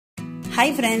Hi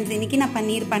friends, இன்னைக்கு நான்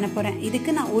பன்னீர் பண்ண போறேன்.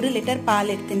 இதுக்கு நான் 1 லிட்டர்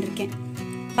பால் எடுத்துட்டிருக்கேன்.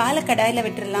 பாலை கடாயில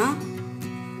விட்டுறலாம்.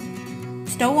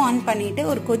 ஸ்டவ் ஆன் பண்ணிட்டு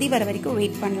ஒரு கொதி வர வரைக்கும்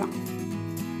வெயிட் பண்ணலாம்.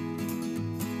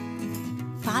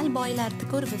 பால் பாயில்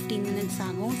ஆகிறதுக்கு ஒரு 15 minutes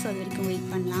ஆகும். சோ அது வரைக்கும்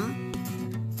வெயிட் பண்ணலாம்.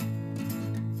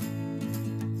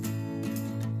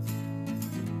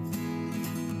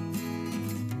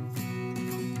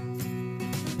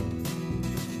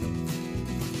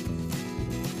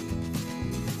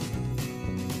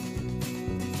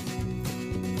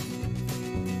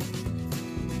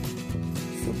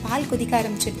 பால் கொதிக்க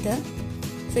ஆரம்பிச்சிடுது.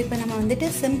 ஸோ இப்போ நம்ம வந்துட்டு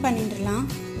சிம் பண்ணிடலாம்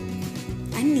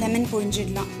அண்ட் லெமன்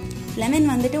புழிஞ்சிடலாம். லெமன்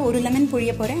வந்துட்டு ஒரு லெமன்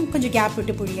புழிய போகிறேன், கொஞ்சம் கேப்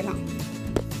விட்டு புழியலாம்.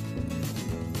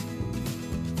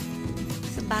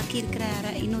 ஸோ பாக்கி இருக்கிற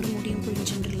இன்னொரு முடியும்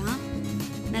புழிஞ்சிடலாம்.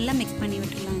 நல்லா மிக்ஸ் பண்ணி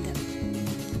விட்டுடலாம். இதை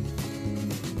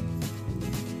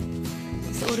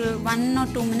ஸோ ஒரு 1 or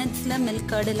 2 minutes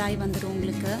மில்க் கர்டில் ஆகி வந்துடும்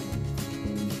உங்களுக்கு.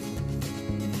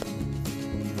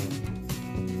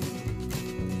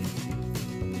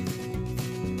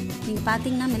 நீங்கள்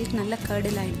பார்த்தீங்கன்னா மில்க் நல்லா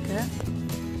கர்டில் ஆகிருக்கு.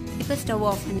 இப்போ ஸ்டவ்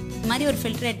ஆஃப் பண்ணி இந்த மாதிரி ஒரு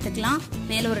ஃபில்டர் எடுத்துக்கலாம்.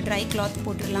 மேலே ஒரு ட்ரை கிளாத்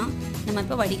போட்டுடலாம். நம்ம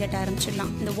இப்போ வடிகட்ட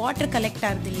ஆரம்பிச்சிடலாம். இந்த வாட்டர் கலெக்ட்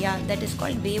ஆகுது இல்லையா, that is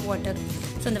called way water.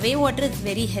 So இந்த வே water is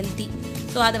very healthy.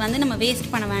 So அதை வந்து நம்ம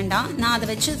வேஸ்ட் பண்ண வேண்டாம். நான் அதை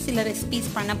வச்சு சில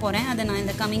ரெசிபீஸ் பண்ண போகிறேன். அதை நான்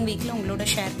இந்த கம்மிங் வீக்கில் உங்களோட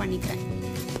ஷேர் பண்ணிக்கிறேன்.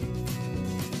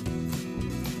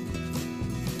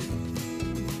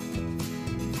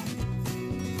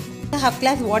 ஹாஃப்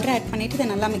கிளாஸ் வாட்டர் ஆட் பண்ணிவிட்டு இதை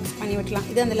நல்லா மிக்ஸ் பண்ணி விடலாம்.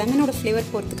 இது அந்த லெமனோட ஃப்ளேவர்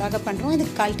போகிறதுக்காக பண்ணுறோம்.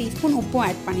 இதுக்கு 1/4 டீஸ்பூன் உப்பும்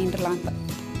ஆட் பண்ணிடலாம். இப்போ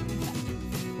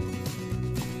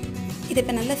இதை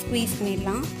இப்போ நல்லா ஸ்குவீஸ்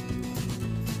பண்ணிடலாம்.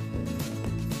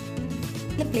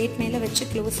 இல்லை பிளேட் மேலே வச்சு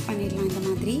க்ளோஸ் பண்ணிடலாம். இந்த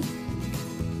மாதிரி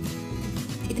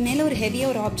இது மேலே ஒரு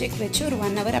ஹெவியாக ஒரு ஆப்ஜெக்ட் வச்சு ஒரு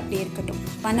 1 hour அப்படியே இருக்கட்டும்.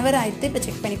 1 hour ஆகிடுத்து. இப்போ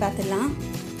செக் பண்ணி பார்த்துடலாம்.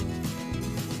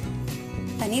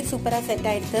 பன்னீர் சூப்பராக செட்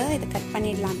ஆகிடுது. இதை கட்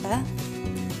பண்ணிடலாம். இப்போ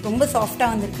ரொம்ப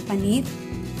சாஃப்டாக வந்திருக்கு பன்னீர்.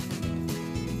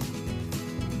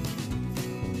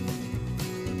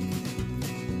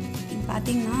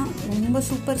 பார்த்தீங்கன்னா ரொம்ப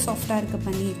சூப்பர் சாஃப்டாக இருக்குது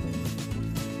பன்னீர்.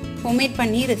 Homemade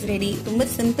paneer is ready. ரொம்ப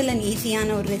சிம்பிள் அண்ட்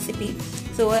ஈஸியான ஒரு ரெசிபி.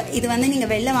 ஸோ இது வந்து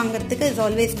நீங்கள் வெளில வாங்குறதுக்கு is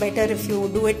always better if you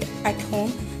do it at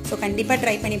home. So கண்டிப்பாக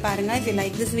ட்ரை பண்ணி பாருங்கள். If you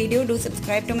like this video, two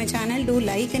subscribe to my channel, two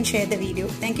like and share the video.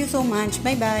 Thank you so much.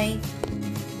 Bye bye.